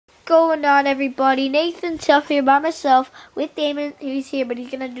going on, everybody? Nathan Tuff here by myself with Damon, who's here, but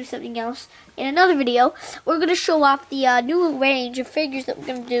he's going to do something else in another video. We're going to show off the new range of figures that we're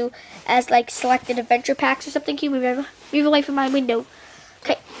going to do as like selected adventure packs or something. Can you move away from my window?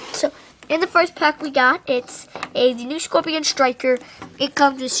 Okay, so in the first pack we got, it's the new Scorpion Striker. It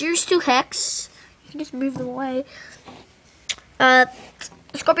comes with Series 2 Hex. You can just move them away.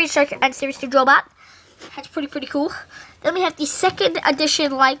 Scorpion Striker and Series 2 Drobot. That's pretty cool. Then we have the second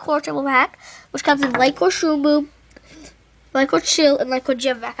edition Lightcore Triple Pack, which comes in Lightcore Shroom Boom, Lightcore Chill, and Lightcore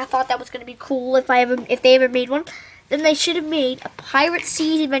Gemvac. I thought that was going to be cool if they ever made one. Then they should have made a Pirate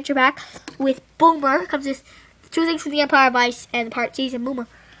Seas Adventure Pack with Boomer. It comes with 2 things from the Empire of Ice and the Pirate Seas and Boomer,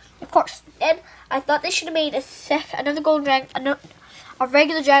 of course. Then I thought they should have made another Golden Dragon, a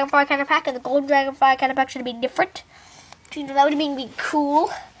regular Dragonfly kind of pack, and the Golden Dragonfly kind of pack should have been different. You know, that would have been cool.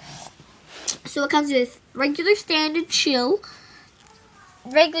 So it comes with regular standard chill,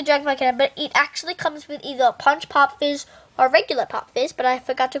 regular Dragonfly cannon, but it actually comes with either a Punch Pop Fizz or regular Pop Fizz, but I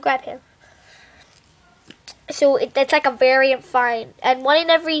forgot to grab him. So it's like a variant find, and 1 in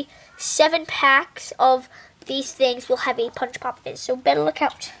every 7 packs of these things will have a Punch Pop Fizz, so better look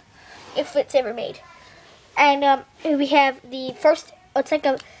out if it's ever made. And we have the first,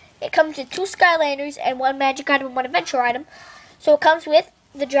 it comes with 2 Skylanders and 1 magic item and 1 adventure item. So it comes with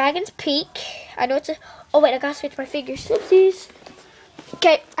the Dragon's Peak. I know it's a... Oh, wait, I gotta switch my figures. Oopsies.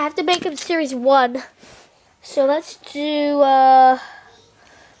 Okay, I have to make him Series 1. So let's do... I'm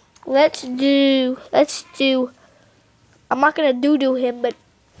not gonna do him, but...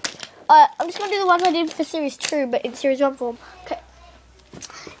 I'm just gonna do the ones I did for Series 2, but in Series 1 form. Okay.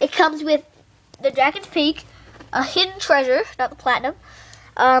 It comes with the Dragon's Peak, a Hidden Treasure, not the Platinum,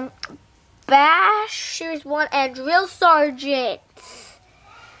 Bash Series 1, and Drill Sergeant.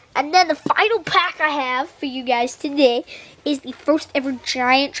 And then the final pack I have for you guys today is the first ever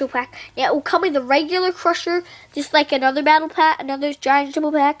giant triple pack. Now it will come with a regular Crusher, just like another battle pack, another giant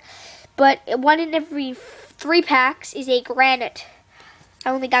triple pack. But 1 in every 3 packs is a Granite.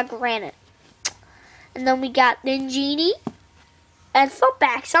 I only got Granite. And then we got Ninjini and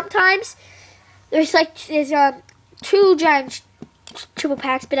Thumpback. Sometimes there's 2 giant triple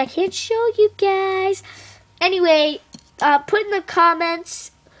packs, but I can't show you guys. Anyway, put in the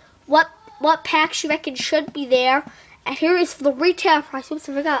comments what packs you reckon should be there. And here is the retail price. Oops,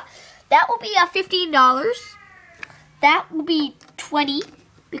 I forgot. That will be $15. That will be $20,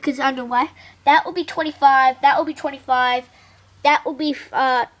 because I don't know why. That will be $25. That will be $25. That will be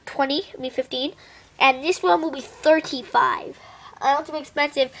 $20. It'll be $15. And this one will be $35. I know it's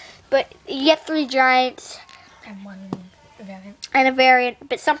expensive, but you get 3 giants. And 1 variant. And a variant,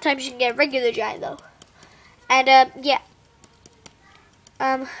 but sometimes you can get a regular giant though. And yeah.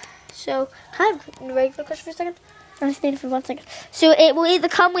 So kind of regular question for a second. I'm staying for 1 second. So it will either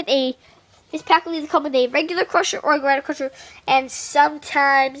come with this pack will either come with a regular Crusher or a Granite Crusher, and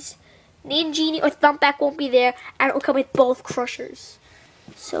sometimes Ninjini or Thumpback won't be there, and it will come with both Crushers.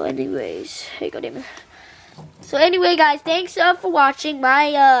 So anyways, here you go, Damon. So anyway, guys, thanks for watching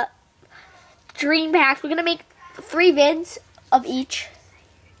my dream packs. We're gonna make 3 vids of each.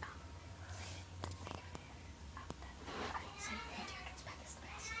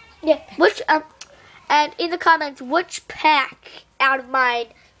 Yeah, and in the comments, which pack out of mine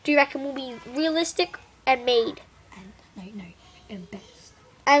do you reckon will be realistic and made? And best.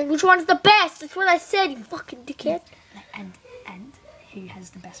 And which one's the best? That's what I said, you fucking dickhead. And who has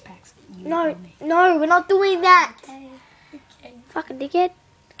the best packs? No, we're not doing that. Okay. Fucking dickhead.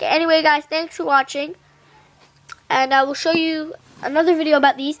 Okay, anyway, guys, thanks for watching. And I will show you another video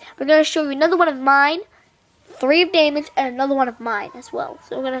about these. We're going to show you another one of mine, 3 of Damon's, and another one of mine as well.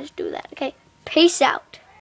 So we're going to do that, okay? Peace out.